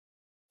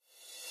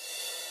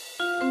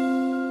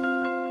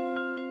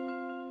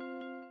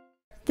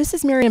This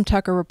is Miriam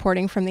Tucker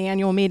reporting from the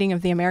annual meeting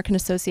of the American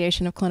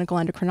Association of Clinical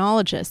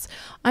Endocrinologists.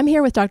 I'm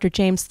here with Dr.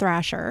 James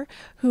Thrasher,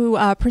 who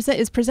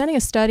is presenting a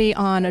study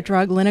on a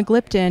drug,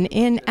 Linagliptin,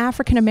 in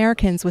African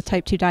Americans with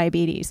type 2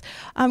 diabetes.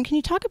 Can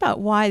you talk about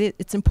why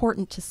it's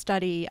important to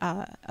study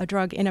a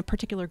drug in a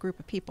particular group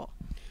of people?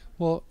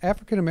 Well,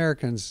 African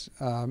Americans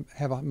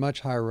have a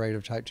much higher rate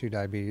of type 2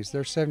 diabetes.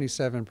 They're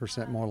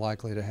 77% more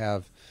likely to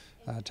have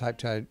type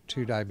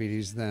 2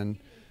 diabetes than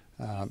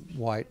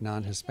white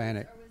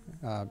non-Hispanic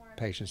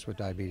patients with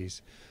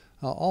diabetes.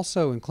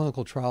 Also in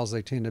clinical trials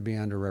they tend to be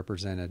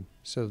underrepresented,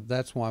 so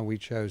that's why we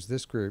chose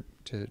this group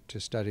to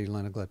study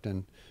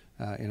Linagliptin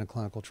in a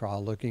clinical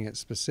trial, looking at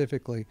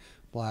specifically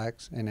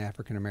blacks and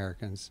African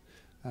Americans.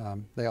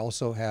 They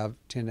also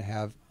tend to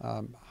have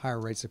higher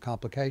rates of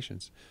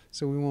complications,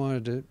 so we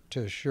wanted to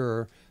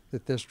assure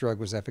that this drug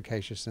was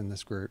efficacious in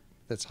this group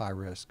that's high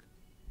risk.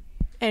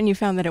 And you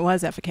found that it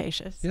was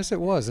efficacious? Yes, it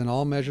was. In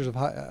all measures of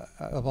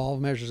all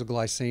measures of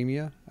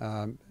glycemia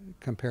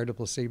compared to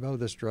placebo,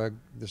 this drug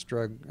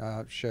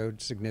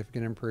showed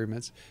significant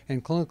improvements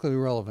and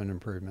clinically relevant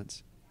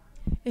improvements.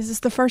 Is this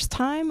the first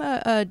time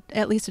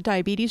at least a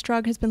diabetes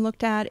drug has been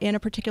looked at in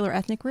a particular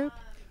ethnic group?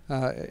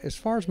 As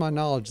far as my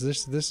knowledge,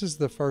 this is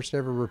the first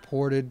ever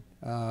reported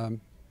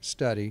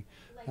study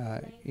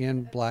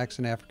in blacks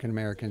and African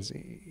Americans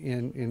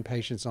in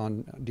patients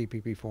on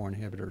DPP-4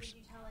 inhibitors.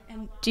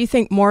 And do you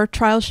think more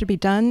trials should be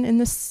done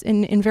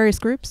in various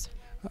groups?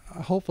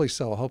 Hopefully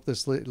so. I hope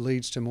this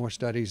leads to more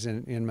studies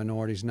in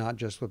minorities, not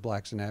just with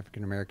blacks and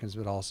African Americans,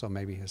 but also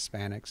maybe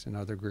Hispanics and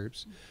other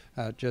groups,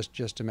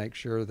 just to make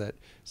sure that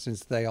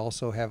since they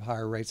also have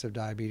higher rates of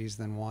diabetes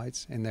than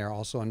whites and they're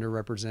also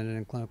underrepresented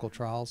in clinical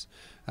trials,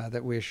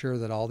 that we assure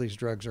that all these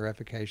drugs are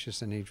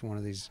efficacious in each one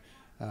of these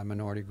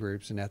minority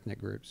groups and ethnic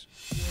groups.